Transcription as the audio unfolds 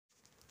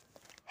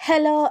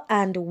Hello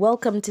and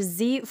welcome to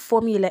Z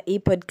Formula E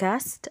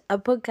podcast, a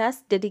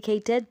podcast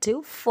dedicated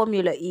to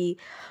Formula E.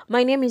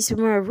 My name is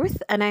Humura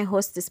Ruth and I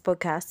host this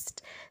podcast.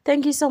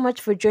 Thank you so much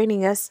for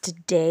joining us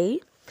today.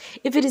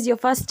 If it is your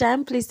first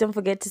time, please don't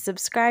forget to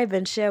subscribe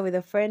and share with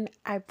a friend.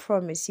 I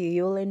promise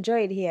you'll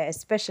enjoy it here,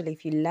 especially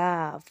if you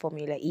love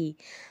Formula E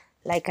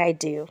like I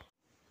do.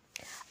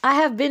 I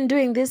have been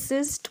doing this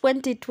since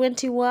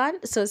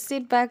 2021, so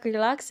sit back,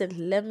 relax, and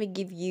let me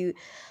give you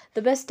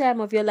the best time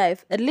of your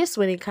life, at least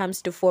when it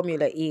comes to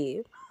Formula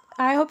E.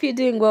 I hope you're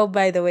doing well,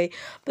 by the way.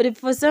 But if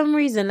for some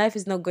reason life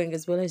is not going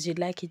as well as you'd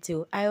like it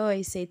to, I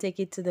always say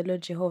take it to the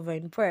Lord Jehovah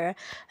in prayer,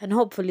 and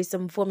hopefully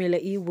some Formula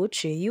E will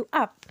cheer you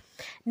up.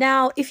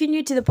 Now, if you're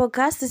new to the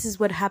podcast, this is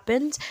what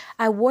happened.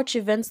 I watch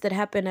events that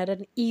happen at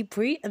an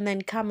E-Prix and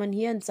then come on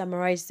here and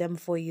summarize them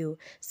for you.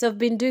 So I've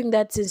been doing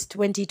that since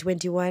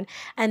 2021.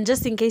 And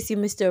just in case you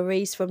missed a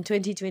race from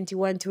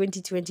 2021,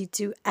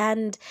 2022,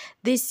 and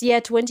this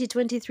year,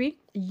 2023,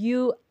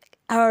 you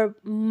are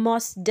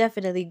most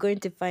definitely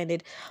going to find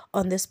it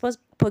on this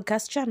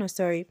podcast channel.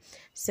 Sorry.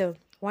 So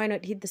why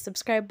not hit the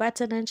subscribe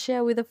button and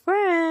share with a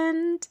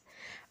friend?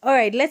 All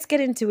right, let's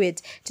get into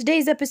it.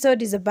 Today's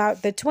episode is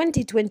about the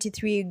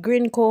 2023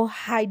 Greenko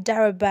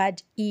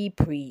Hyderabad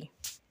E-Prix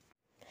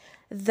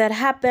that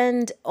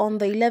happened on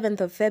the 11th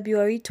of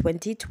February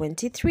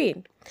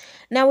 2023.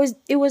 Now,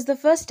 it was the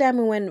first time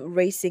we went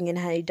racing in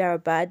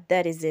Hyderabad,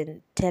 that is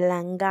in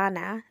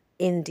Telangana,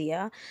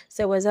 India.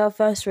 So it was our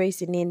first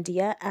race in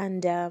India,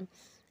 and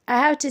I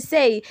have to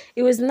say,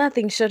 it was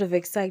nothing short of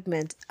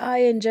excitement. I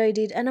enjoyed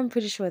it, and I'm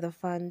pretty sure the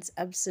fans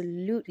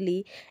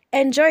absolutely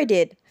enjoyed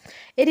it.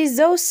 It is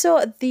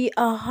also the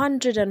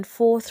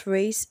 104th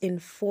race in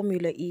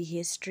Formula E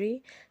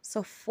history.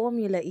 So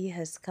Formula E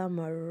has come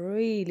a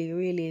really,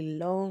 really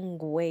long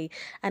way,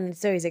 and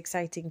it's always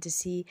exciting to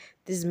see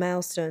these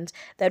milestones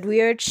that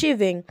we are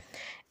achieving.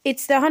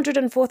 It's the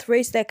 104th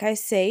race, like I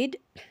said.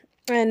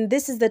 And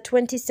this is the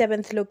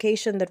 27th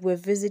location that we've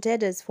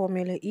visited as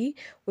Formula E.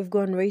 We've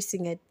gone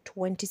racing at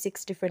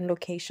 26 different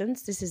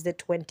locations. This is the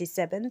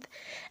 27th.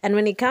 And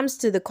when it comes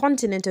to the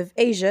continent of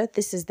Asia,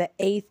 this is the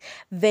 8th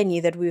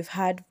venue that we've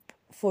had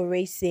for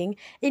racing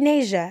in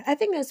Asia. I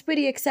think that's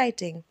pretty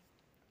exciting.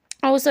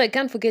 Also, I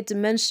can't forget to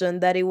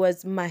mention that it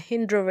was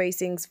Mahindra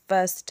Racing's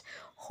first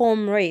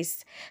home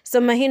race. So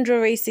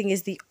Mahindra Racing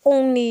is the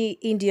only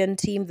Indian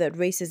team that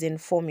races in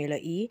Formula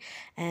E,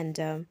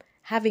 and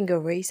having a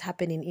race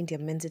happen in India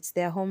means it's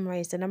their home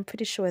race, and I'm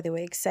pretty sure they were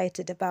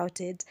excited about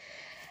it.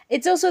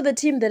 It's also the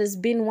team that has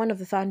been one of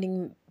the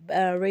founding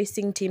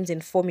racing teams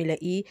in Formula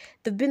E.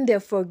 They've been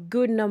there for a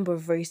good number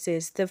of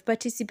races. They've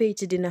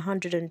participated in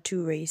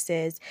 102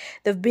 races.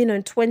 They've been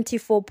on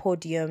 24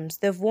 podiums.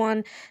 They've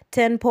won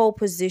 10 pole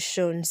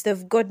positions.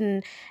 They've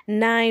gotten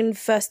 9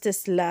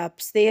 fastest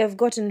laps. They have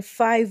gotten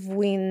 5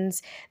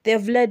 wins. They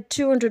have led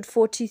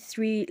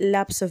 243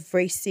 laps of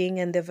racing,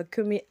 and they've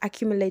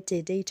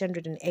accumulated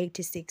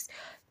 886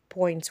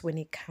 points when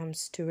it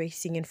comes to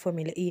racing in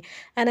Formula E,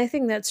 and I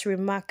think that's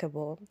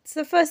remarkable. It's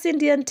the first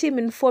Indian team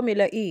in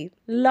Formula E.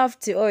 Love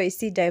to always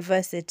see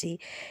diversity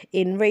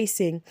in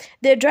racing.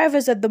 Their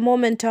drivers at the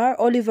moment are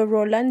Oliver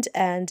Rowland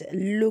and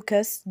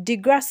Lucas Di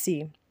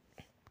Grassi.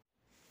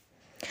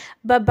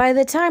 But by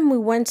the time we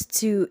went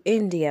to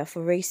India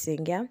for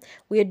racing, yeah,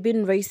 we had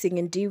been racing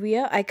in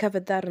Diria. I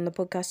covered that on the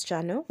podcast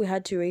channel. We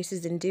had 2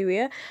 races in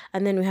Diria,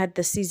 and then we had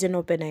the season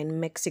opener in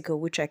Mexico,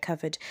 which I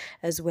covered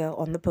as well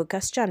on the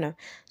podcast channel.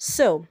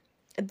 So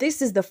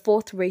this is the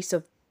 4th race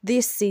of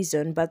this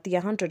season, but the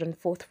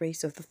 104th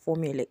race of the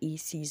Formula E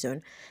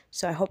season.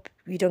 So I hope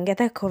you don't get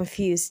that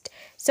confused.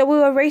 So we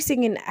were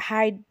racing in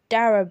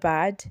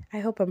Hyderabad. I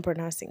hope I'm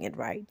pronouncing it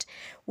right,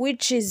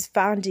 which is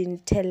found in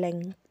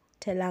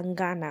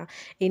Telangana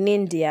in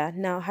India.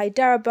 Now,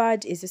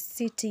 Hyderabad is a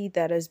city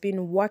that has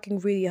been working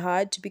really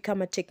hard to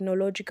become a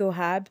technological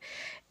hub.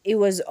 It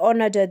was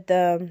honored at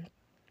the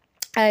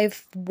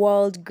IVE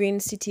World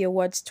Green City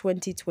Awards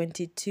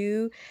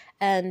 2022,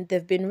 and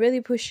they've been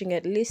really pushing,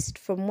 at least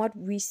from what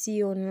we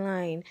see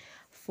online,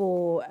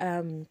 for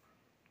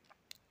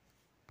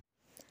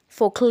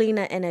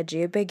cleaner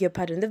energy. I beg your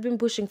pardon. They've been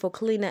pushing for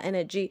cleaner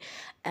energy,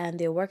 and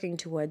they're working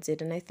towards it.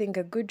 And I think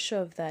a good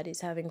show of that is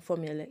having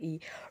Formula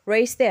E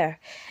race there.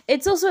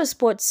 It's also a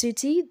sports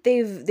city.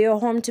 They're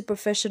home to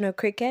professional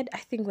cricket. I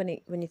think when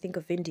you think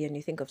of India and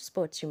you think of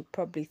sports, you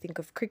probably think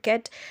of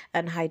cricket,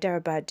 and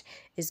Hyderabad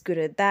is good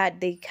at that.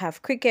 They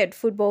have cricket,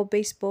 football,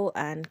 baseball,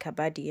 and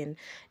kabaddi, and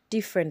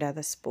different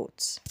other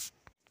sports.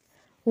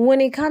 When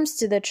it comes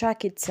to the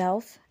track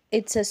itself,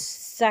 it's a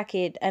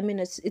circuit. I mean,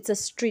 it's a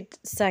street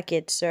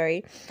circuit,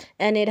 sorry,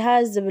 and it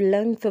has a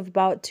length of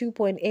about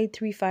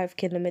 2.835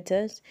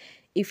 kilometers.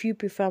 If you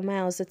prefer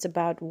miles, it's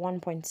about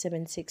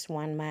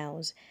 1.761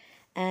 miles,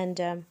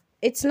 and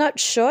it's not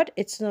short.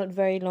 It's not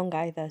very long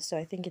either. So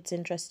I think it's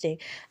interesting,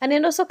 and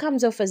it also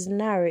comes off as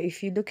narrow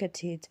if you look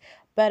at it.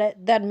 But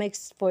that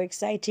makes for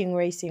exciting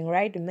racing,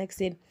 right? It makes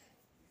it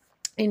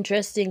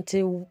interesting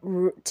to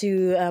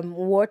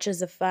watch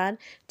as a fan,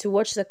 to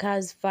watch the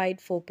cars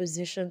fight for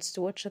positions,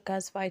 to watch the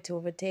cars fight to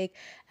overtake,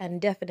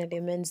 and definitely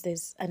means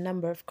there's a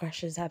number of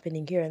crashes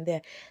happening here and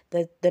there.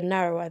 The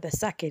narrower the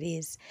circuit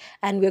is,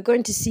 and we're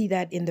going to see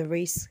that in the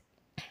race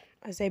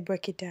as I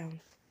break it down.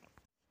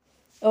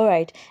 All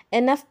right,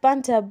 enough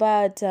banter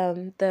about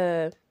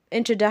the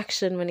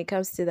introduction when it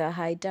comes to the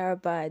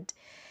Hyderabad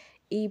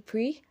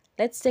E-Prix.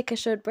 Let's take a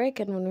short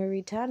break, and when we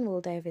return, we'll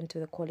dive into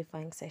the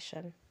qualifying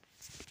session.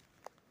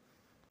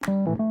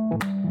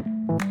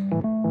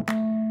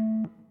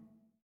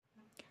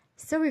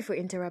 Sorry for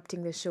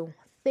interrupting the show.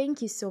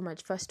 Thank you so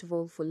much, first of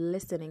all, for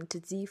listening to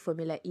the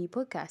Formula E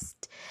podcast.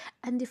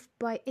 And if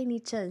by any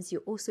chance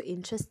you're also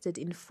interested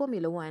in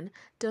Formula One,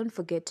 don't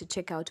forget to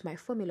check out my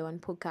Formula One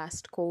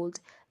podcast called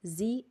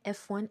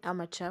ZF1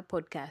 Amateur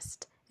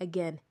Podcast.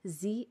 Again,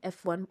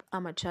 ZF1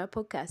 Amateur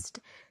Podcast.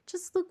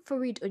 Just look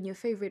for it on your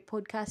favorite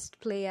podcast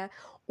player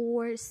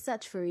or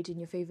search for it in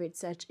your favorite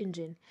search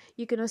engine.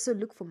 You can also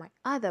look for my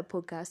other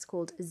podcast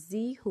called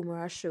Z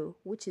Humora Show,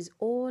 which is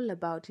all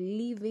about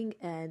living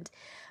and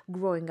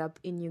growing up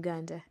in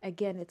Uganda.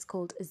 Again, it's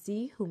called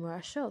Z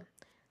Humora Show.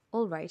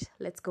 All right,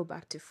 let's go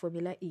back to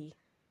Formula E.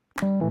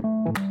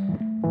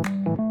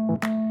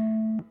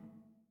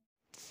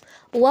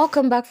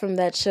 Welcome back from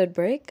that short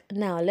break.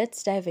 Now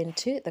let's dive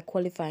into the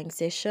qualifying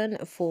session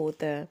for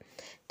the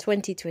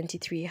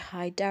 2023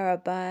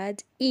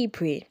 Hyderabad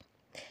E-Prix.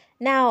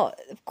 Now,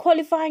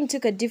 qualifying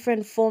took a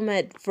different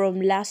format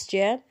from last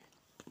year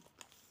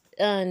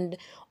and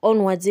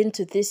onwards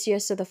into this year,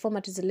 so the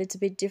format is a little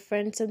bit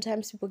different.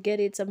 Sometimes people get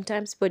it,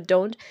 sometimes people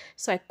don't.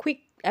 So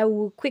I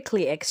will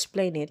quickly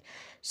explain it.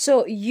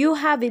 So you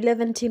have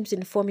 11 teams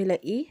in Formula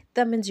E.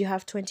 That means you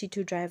have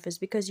 22 drivers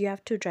because you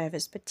have 2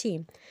 drivers per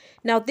team.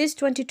 Now, these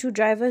 22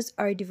 drivers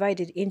are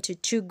divided into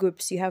 2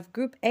 groups. You have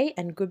Group A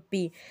and Group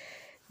B.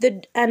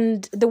 The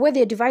way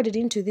they're divided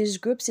into these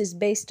groups is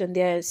based on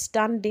their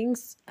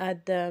standings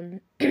at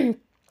the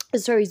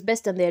it's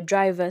based on their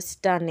driver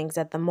standings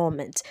at the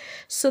moment.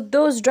 So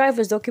those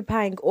drivers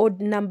occupying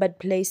odd numbered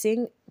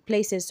places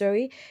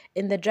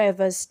in the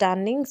drivers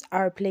standings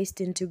are placed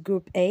into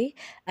Group A,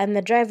 and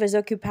the drivers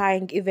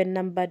occupying even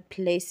numbered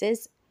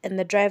places in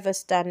the driver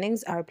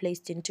standings are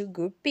placed into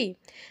Group B.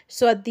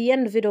 So at the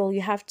end of it all,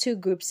 you have 2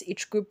 groups,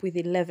 each group with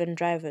 11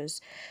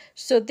 drivers.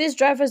 So these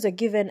drivers are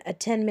given a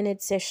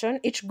 10-minute session.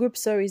 Each group,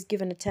 is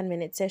given a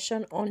 10-minute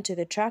session onto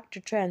the track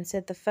to try and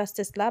set the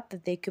fastest lap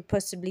that they could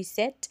possibly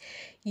set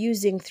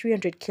using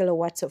 300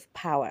 kilowatts of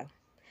power.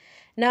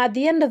 Now, at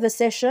the end of the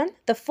session,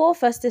 the 4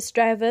 fastest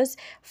drivers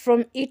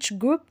from each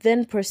group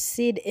then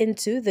proceed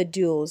into the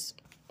duels.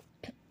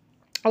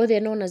 Or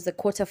they're known as the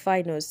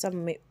quarterfinals.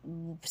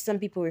 Some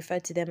people refer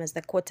to them as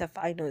the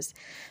quarterfinals.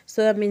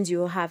 So that means you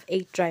will have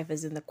 8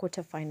 drivers in the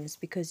quarterfinals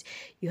because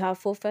you have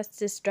 4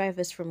 fastest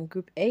drivers from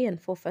Group A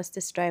and 4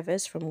 fastest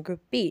drivers from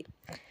Group B.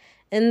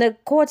 In the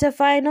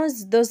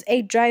quarterfinals, those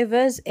 8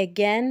 drivers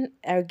again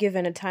are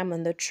given a time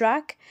on the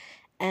track,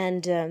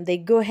 and they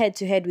go head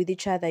to head with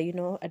each other. You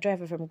know, a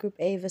driver from Group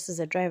A versus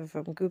a driver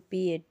from Group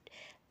B,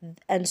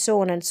 and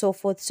so on and so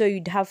forth. So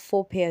you'd have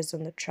 4 pairs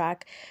on the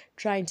track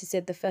trying to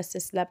set the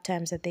fastest lap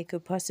times that they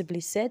could possibly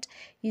set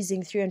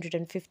using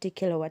 350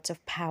 kilowatts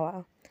of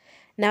power.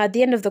 Now, at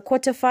the end of the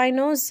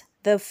quarterfinals,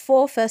 the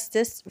 4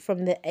 fastest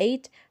from the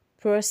 8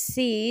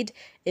 proceed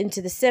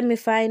into the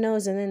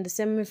semifinals, and then the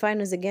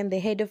semifinals again they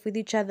head off with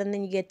each other, and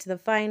then you get to the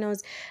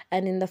finals,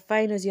 and in the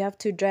finals you have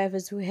 2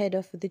 drivers who head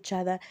off with each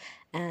other,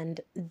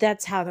 and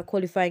that's how the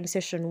qualifying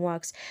session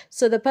works.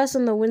 So the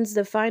person that wins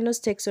the finals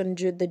takes on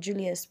the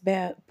Julius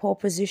Baer pole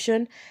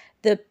position.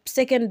 The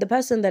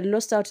person that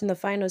lost out in the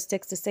finals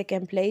takes the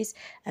second place,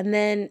 and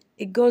then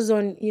it goes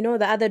on. You know,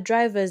 the other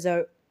drivers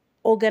are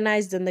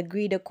organized on the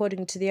grid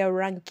according to their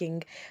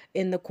ranking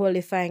in the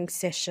qualifying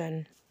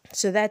session.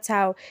 So that's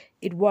how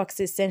it works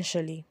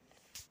essentially.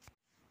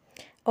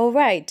 All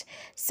right.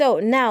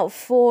 So now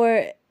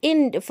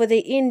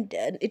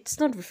it's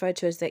not referred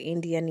to as the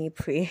Indian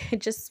E-Prix. I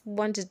just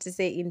wanted to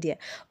say India.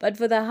 But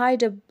for the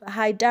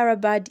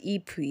Hyderabad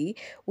E-Prix,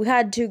 we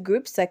had 2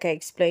 groups, like I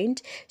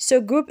explained.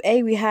 So Group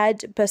A, we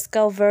had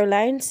Pascal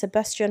Wehrlein,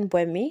 Sebastian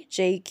Buemi,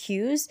 Jake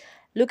Hughes,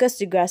 Lucas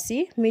Di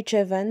Grassi, Mitch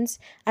Evans,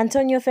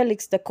 Antonio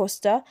Felix da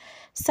Costa,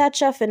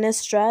 Sacha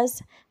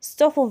Fenestras,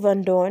 Stoffel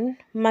Van Dorn,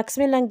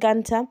 Maximilian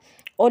Ganta,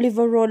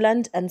 Oliver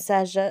Roland, and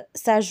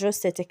Sergio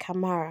Sete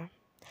Camara.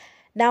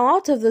 Now,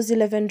 out of those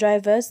 11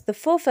 drivers, the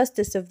 4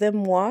 fastest of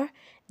them were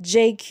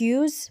Jake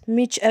Hughes,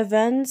 Mitch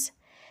Evans,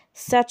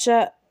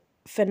 Sacha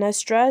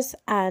Fenestras,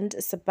 and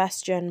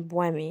Sebastian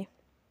Buemi.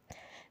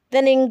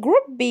 Then in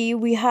Group B,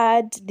 we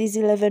had these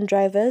 11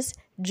 drivers: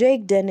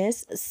 Jake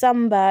Dennis,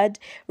 Sambad,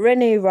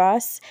 Rene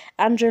Ras,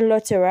 Andre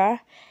Lotterer,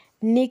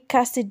 Nick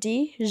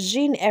Cassidy,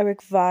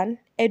 Jean-Eric Van,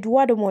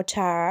 Eduardo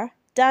Mortara,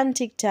 Dan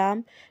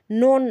Ticktam,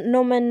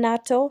 Norman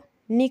Nato,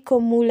 Nico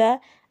Muller,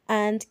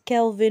 and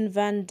Kelvin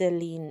Van der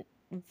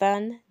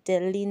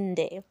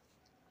Linde.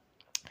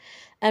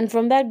 And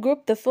from that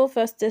group, the four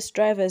fastest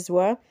drivers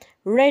were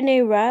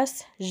Rene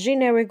Rast,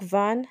 Jean-Eric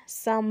Van,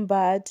 Sam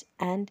Bad,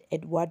 and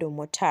Eduardo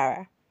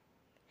Mortara.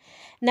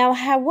 Now,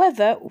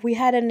 however, we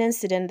had an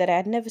incident that I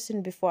had never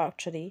seen before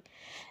actually.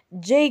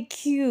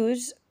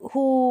 JQs,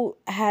 who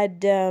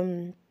had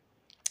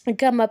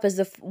come up as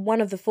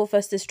one of the four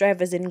fastest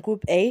drivers in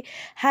Group A,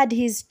 had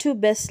his two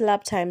best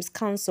lap times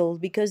cancelled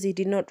because he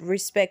did not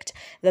respect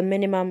the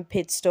minimum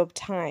pit stop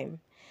time.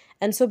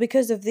 And so,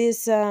 because of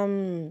this,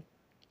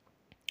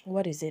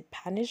 what is it,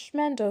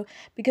 punishment, or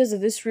because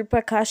of this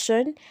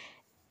repercussion,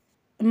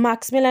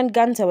 Maximilian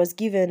Ganter was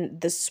given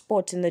the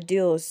spot in the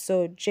duels,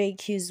 so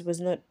Jake Hughes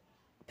was not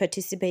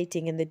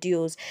participating in the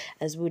duels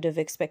as would have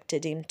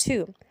expected him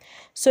to.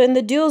 So in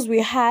the duels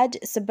we had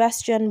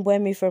Sebastian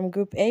Buemi from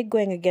Group A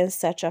going against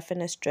Sacha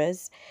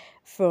Fenestres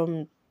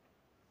from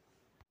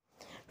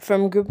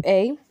Group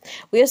A.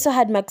 We also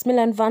had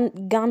Maximilian Van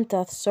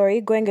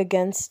Ganter, going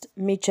against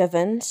Mitch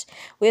Evans.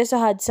 We also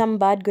had Sam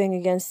Bad going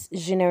against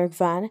Jean-Eric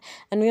Van.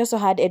 And we also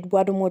had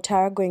Eduardo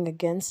Mortara going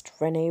against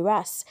Rene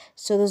Rast.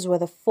 So those were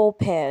the four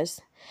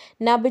pairs.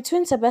 Now,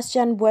 between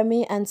Sebastian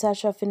Buemi and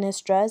Sacha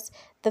Fenestres,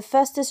 the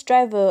fastest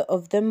driver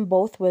of them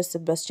both was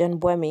Sebastian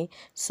Buemi,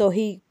 so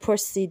he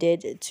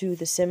proceeded to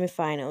the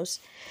semifinals.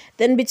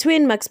 Then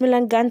between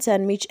Maximilian Ganter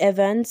and Mitch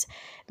Evans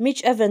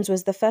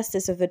was the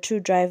fastest of the two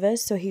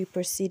drivers, so he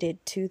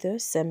proceeded to the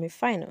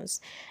semifinals.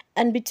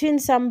 And between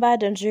Sam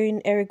Bad and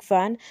Jean-Eric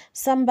Van,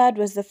 Sam Bad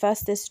was the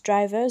fastest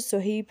driver, so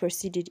he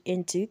proceeded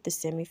into the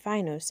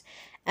semifinals.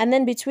 And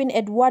then between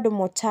Eduardo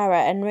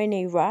Mortara and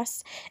Rene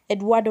Rast,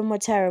 Eduardo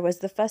Mortara was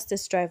the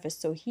fastest driver,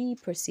 so he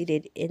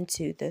proceeded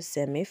into the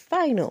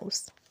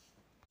semifinals.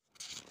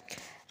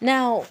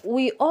 Now,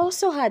 we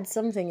also had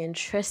something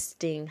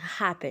interesting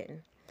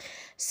happen.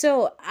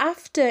 So,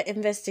 after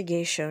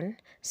investigation,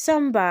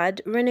 Sam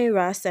Bad, Rene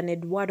Rast, and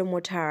Eduardo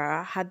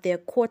Mortara had their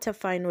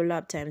quarterfinal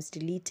lap times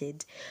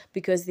deleted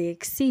because they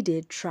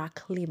exceeded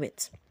track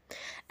limits.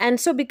 And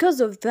so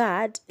because of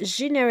that,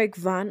 Jean-Eric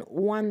Van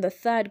won the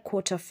third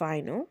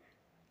quarterfinal,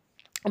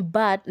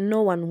 but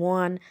no one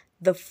won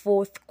the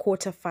fourth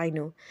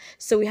quarterfinal.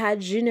 So we had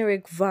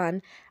Jean-Eric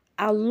Van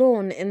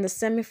alone in the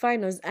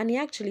semifinals, and he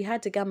actually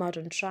had to come out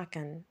on track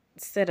and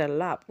set a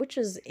lap, which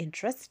is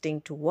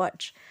interesting to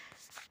watch.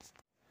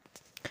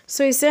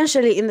 So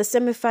essentially, in the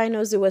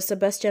semifinals, it was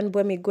Sebastian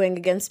Buemi going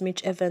against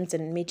Mitch Evans,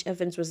 and Mitch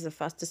Evans was the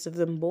fastest of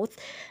them both.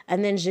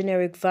 And then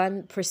Jean-Eric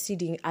Van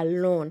proceeding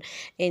alone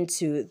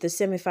into the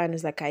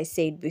semifinals, like I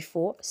said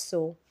before.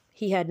 So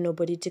he had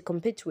nobody to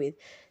compete with.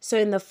 So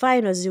in the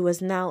finals, it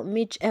was now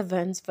Mitch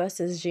Evans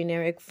versus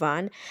Jean-Eric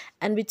Van.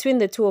 And between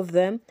the two of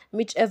them,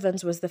 Mitch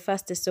Evans was the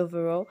fastest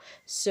overall.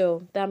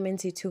 So that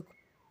means he took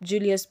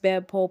Julius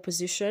Baer pole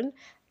position,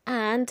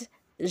 and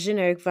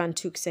Jean-Eric Van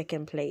took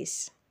second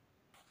place.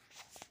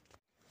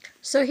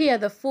 So here are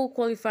the full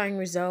qualifying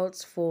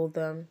results for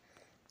the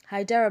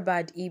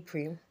Hyderabad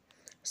E-Prix.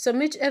 So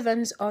Mitch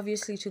Evans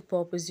obviously took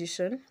pole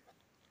position.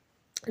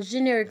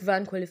 Jean-Eric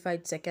Van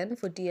qualified second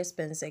for DS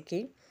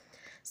Penske.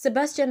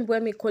 Sebastian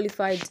Buemi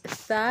qualified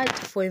third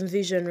for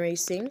Envision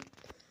Racing.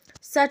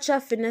 Sacha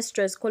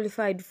Fenestres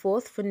qualified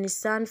fourth for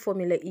Nissan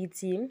Formula E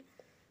team.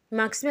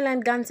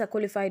 Maximilian Ganter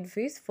qualified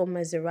fifth for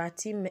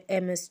Maserati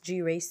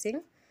MSG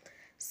Racing.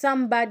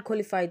 Sam Bad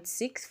qualified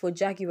sixth for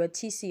Jaguar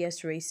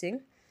TCS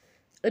Racing.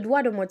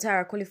 Eduardo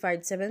Mortara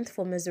qualified 7th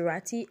for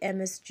Maserati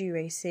MSG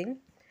Racing.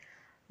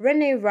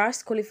 Rene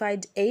Rast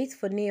qualified 8th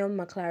for Neon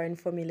McLaren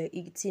Formula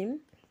E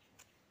team.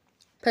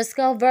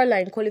 Pascal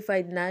Wehrlein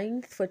qualified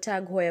 9th for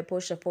Tag Heuer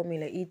Porsche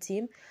Formula E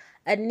team.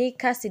 And Nick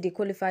Cassidy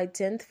qualified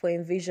 10th for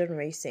Envision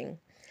Racing.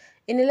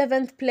 In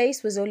 11th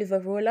place was Oliver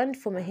Roland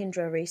for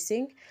Mahindra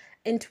Racing.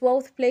 In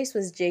 12th place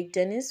was Jake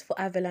Dennis for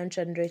Avalanche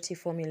Andretti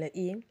Formula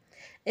E.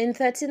 In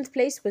 13th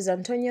place was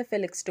Antonio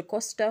Felix da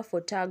Costa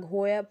for Tag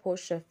Heuer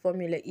Porsche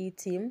Formula E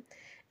team.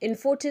 In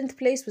 14th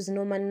place was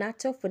Norman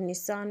Nato for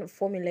Nissan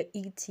Formula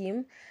E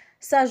team.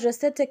 Sergio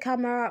Sete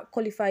Camara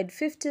qualified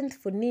 15th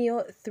for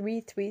Neo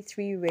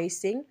 333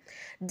 Racing.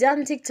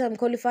 Dan Ticktum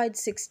qualified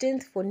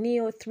 16th for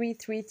Neo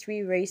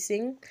 333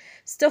 Racing.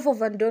 Stoffel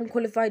Van Dorn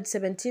qualified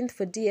 17th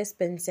for DS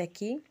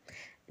Penske.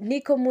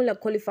 Nico Muller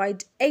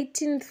qualified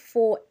 18th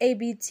for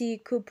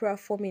ABT Cupra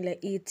Formula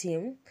E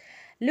team.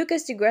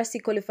 Lucas Di Grassi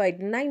qualified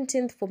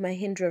 19th for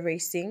Mahindra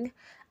Racing.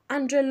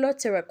 Andre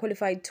Lotterer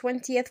qualified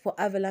 20th for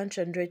Avalanche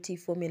Andretti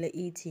Formula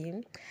E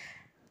team.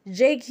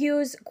 Jake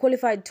Hughes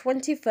qualified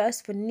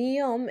 21st for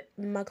Neom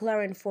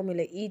McLaren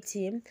Formula E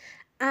team.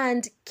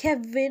 And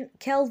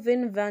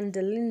Kelvin van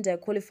der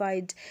Linde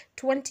qualified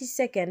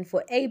 22nd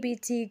for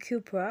ABT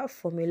Cupra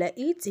Formula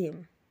E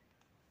team.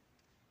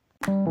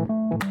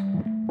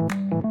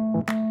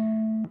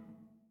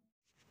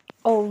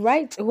 All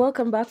right,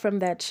 welcome back from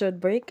that short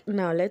break.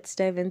 Now let's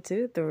dive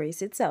into the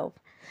race itself.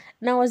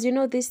 Now, as you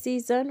know, this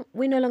season,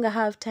 we no longer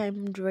have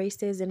timed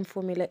races in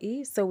Formula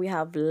E, so we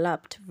have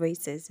lapped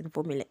races in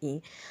Formula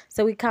E.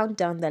 So we count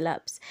down the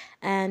laps.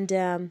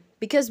 And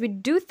because we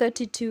do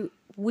 32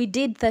 we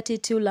did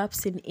 32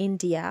 laps in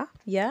India.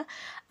 Yeah.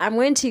 I'm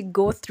going to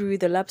go through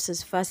the laps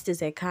as fast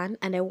as I can,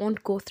 and I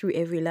won't go through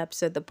every lap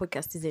so the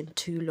podcast isn't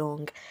too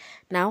long.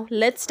 Now,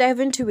 let's dive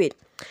into it.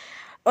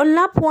 On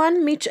lap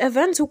 1, Mitch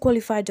Evans, who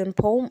qualified on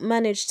pole,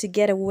 managed to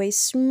get away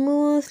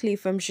smoothly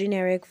from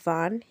Jean-Eric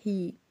Van.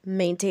 He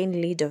maintained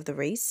lead of the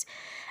race.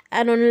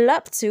 And on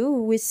lap 2,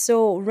 we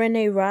saw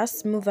Rene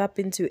Rast move up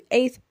into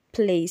 8th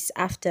place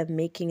after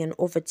making an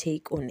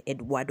overtake on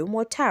Eduardo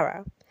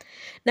Mortara.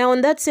 Now,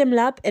 on that same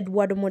lap,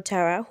 Eduardo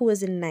Mortara, who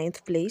was in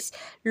 9th place,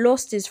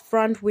 lost his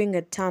front wing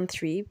at turn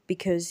 3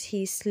 because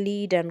he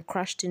slid and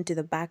crashed into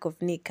the back of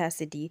Nick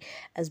Cassidy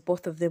as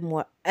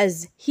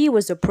he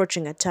was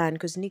approaching a turn,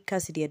 because Nick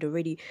Cassidy had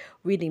already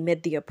really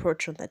made the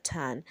approach on the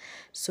turn.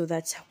 So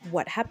that's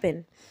what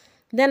happened.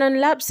 Then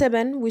on lap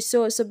 7, we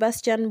saw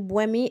Sebastian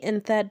Buemi in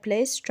 3rd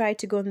place try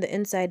to go on the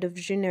inside of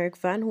Jean-Eric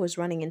Van, who was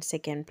running in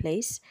 2nd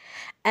place.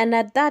 And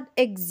at that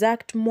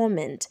exact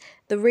moment,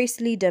 the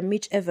race leader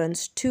Mitch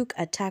Evans took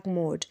attack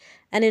mode.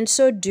 And in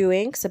so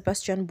doing,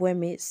 Sebastian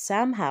Buemi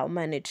somehow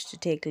managed to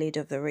take lead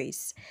of the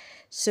race.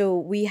 So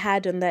we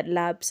had on that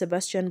lap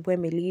Sebastian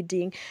Buemi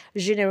leading,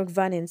 Jean-Eric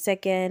Van in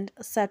 2nd,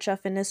 Sacha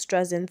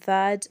Fenestras in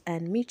 3rd,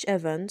 and Mitch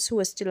Evans, who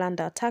was still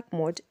under attack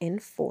mode, in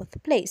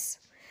 4th place.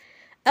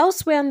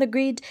 Elsewhere on the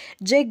grid,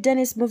 Jake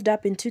Dennis moved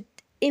up into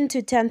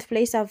 10th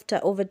place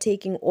after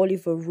overtaking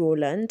Oliver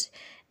Rowland.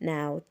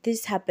 Now,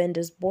 this happened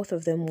as both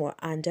of them were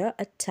under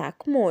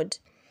attack mode.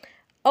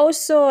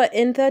 Also,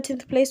 in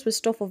 13th place was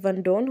Stoffel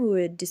Van Dorn, who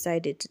had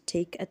decided to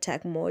take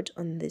attack mode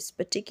on this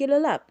particular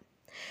lap.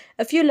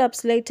 A few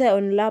laps later,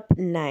 on lap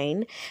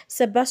 9,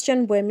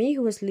 Sebastian Buemi,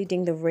 who was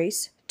leading the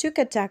race, took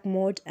attack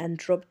mode and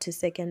dropped to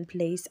 2nd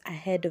place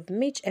ahead of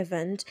Mitch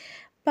Evans,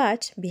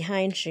 but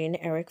behind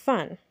Jean-Eric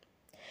Van.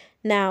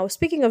 Now,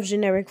 speaking of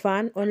Jean-Eric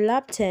Van, on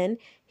lap 10,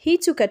 he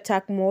took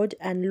attack mode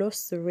and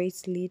lost the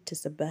race lead to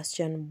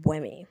Sebastian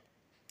Buemi.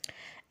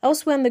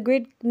 Elsewhere on the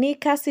grid,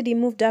 Nick Cassidy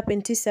moved up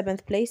into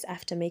 7th place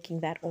after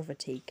making that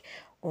overtake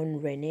on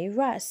Rene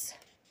Rast.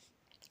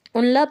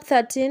 On lap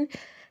 13,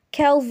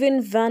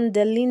 Kelvin van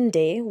der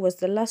Linde was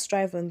the last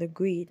driver on the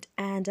grid,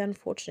 and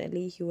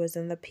unfortunately he was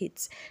in the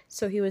pits,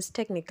 so he was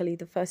technically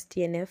the first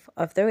DNF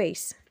of the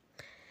race.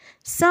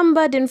 Sam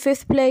Bird in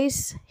 5th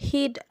place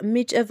hit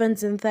Mitch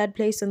Evans in 3rd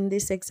place on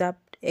this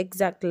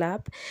exact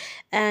lap,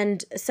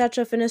 and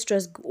Sacha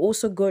Fenestras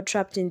also got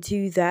trapped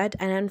into that,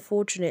 and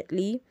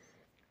unfortunately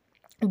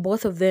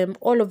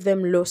all of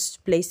them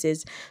lost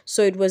places.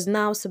 So it was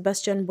now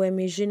Sebastian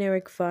Buemi,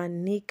 Jean-Eric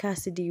Van, Nick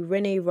Cassidy,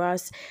 Rene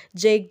Rast,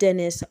 Jake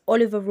Dennis,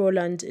 Oliver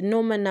Rowland,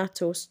 Norman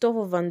Nato,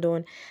 Stoffel Van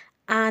Dorn,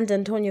 and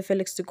Antonio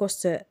Felix da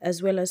Costa,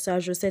 as well as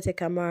Sergio Sete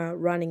Camara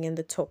running in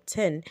the top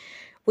 10.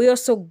 We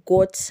also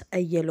got a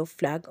yellow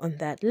flag on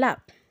that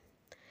lap.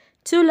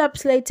 2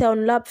 laps later,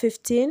 on lap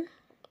 15,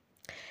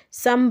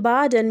 Sam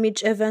Bird and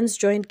Mitch Evans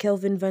joined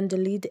Kelvin van der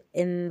Linde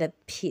in the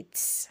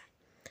pits.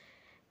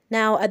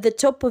 Now, at the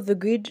top of the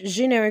grid,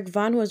 Jean-Eric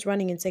Van was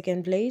running in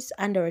 2nd place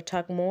under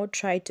attack mode,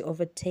 tried to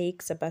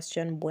overtake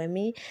Sebastian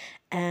Buemi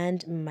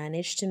and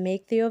managed to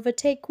make the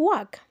overtake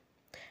work.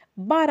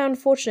 But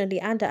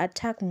unfortunately, under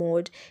attack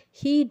mode,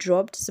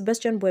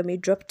 Sebastian Buemi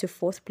dropped to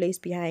 4th place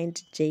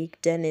behind Jake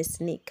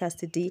Dennis, Nick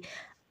Cassidy,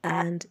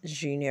 and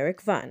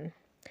Jean-Eric Van.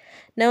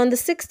 Now, on the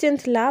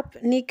 16th lap,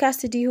 Nick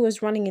Cassidy, who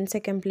was running in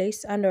 2nd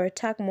place under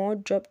attack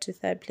mode, dropped to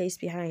 3rd place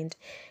behind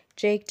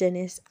Jake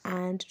Dennis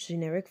and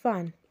Jean-Eric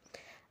Van.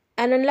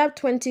 And on lap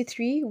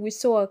 23, we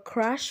saw a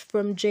crash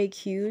from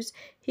Jake Hughes.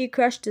 He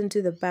crashed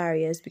into the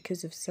barriers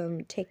because of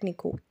some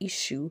technical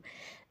issue,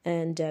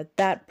 and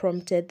that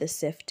prompted the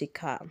safety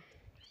car.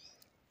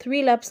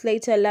 3 laps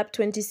later, lap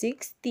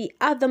 26, the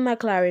other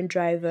McLaren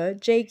driver,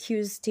 Jake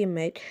Hughes'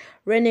 teammate,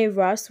 Rene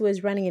Rast, who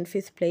was running in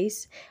 5th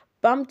place,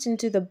 bumped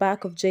into the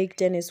back of Jake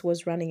Dennis, who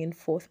was running in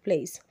 4th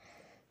place.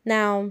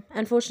 Now,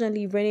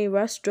 unfortunately, Rene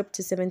Rast dropped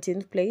to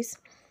 17th place.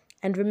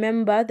 And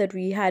remember that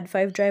we had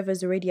 5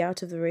 drivers already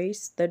out of the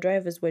race. The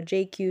drivers were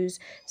Jake Hughes,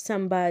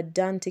 Sam Bird,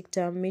 Dan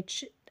Tickter,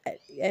 Mitch,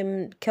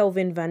 and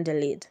Kelvin van der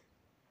Linde.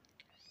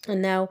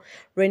 And now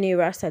Rene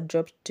Rast had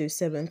dropped to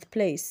 7th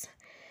place.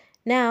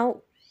 Now,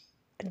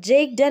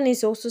 Jake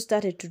Dennis also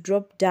started to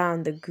drop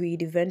down the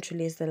grid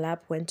eventually as the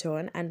lap went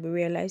on, and we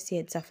realized he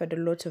had suffered a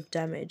lot of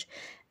damage,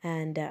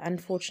 and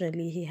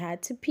unfortunately he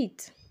had to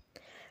pit.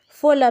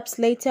 4 laps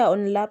later,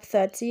 on lap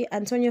 30,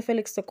 Antonio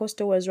Felix da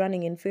Costa was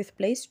running in 5th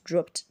place,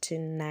 dropped to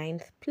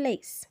 9th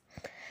place.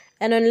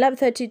 And on lap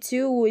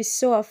 32, we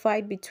saw a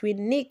fight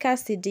between Nick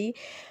Cassidy,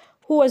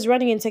 who was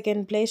running in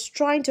 2nd place,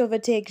 trying to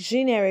overtake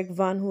Jean-Eric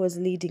Van, who was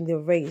leading the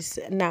race.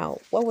 Now,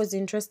 what was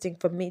interesting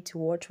for me to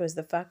watch was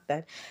the fact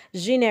that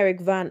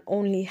Jean-Eric Van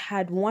only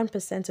had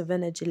 1% of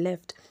energy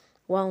left,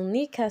 while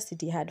Nick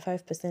Cassidy had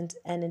 5%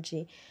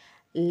 energy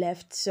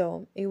left.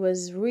 So it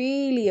was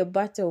really a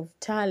battle of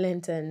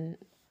talent and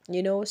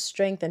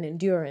strength and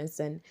endurance,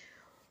 and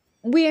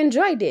we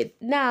enjoyed it.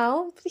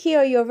 Now, here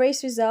are your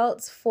race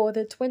results for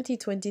the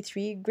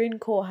 2023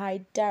 Greencore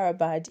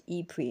Hyderabad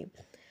E-Prix.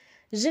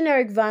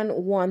 Generic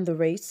Van won the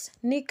race.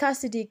 Nick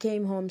Cassidy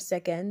came home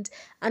second.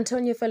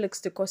 Antonio Felix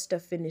da Costa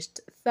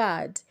finished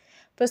third.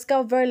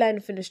 Pascal Verlaine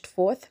finished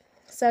fourth.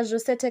 Sergio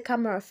Sete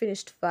Camara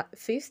finished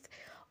fifth.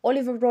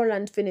 Oliver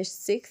Roland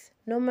finished sixth.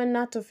 Norman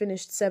Nato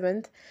finished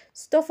seventh.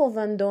 Stoffel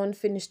Van Dorn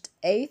finished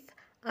eighth.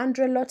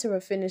 Andre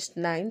Lotterer finished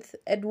ninth.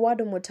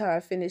 Eduardo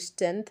Motara finished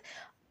 10th.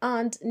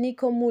 And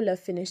Nico Muller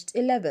finished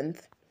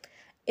 11th.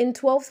 In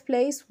 12th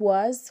place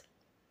was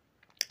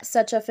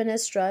Sacha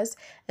Fenestras.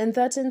 In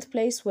 13th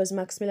place was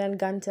Maximilian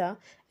Ganta.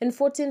 In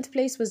 14th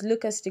place was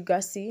Lucas Di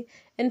Grassi.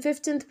 In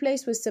 15th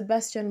place was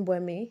Sebastian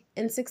Buemi.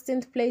 In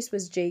 16th place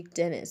was Jake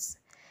Dennis.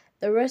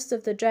 The rest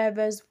of the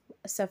drivers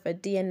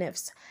suffered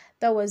DNFs.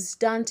 That was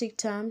Dan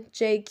Ticktam,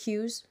 Jake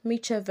Hughes,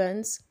 Mitch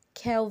Evans,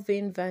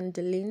 Kelvin van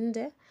der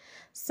Linde,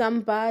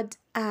 Sambad,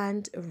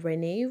 and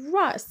Rene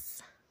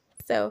Ross.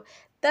 So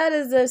that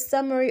is a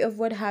summary of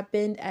what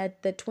happened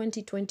at the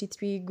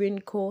 2023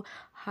 Greenko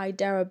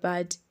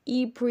Hyderabad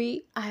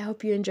E-Prix. I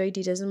hope you enjoyed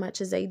it as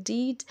much as I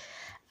did.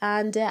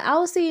 And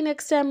I'll see you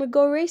next time we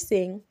go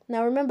racing.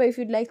 Now, remember, if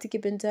you'd like to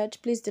keep in touch,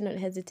 please do not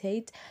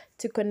hesitate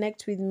to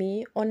connect with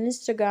me on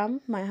Instagram.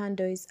 My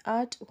handle is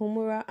at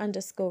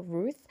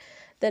Humura_Ruth.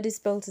 That is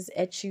spelled as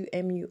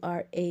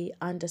HUMURA_Ruth.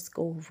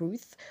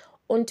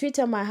 On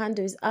Twitter, my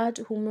handle is at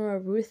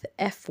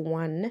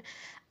HumuraRuthF1.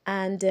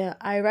 And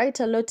I write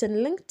a lot on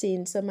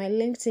LinkedIn. So my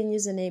LinkedIn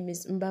username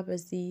is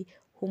Mbabazi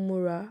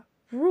Humura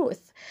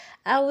Ruth.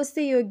 I will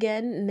see you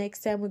again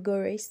next time we go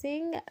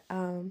racing.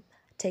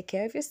 Take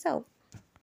care of yourself.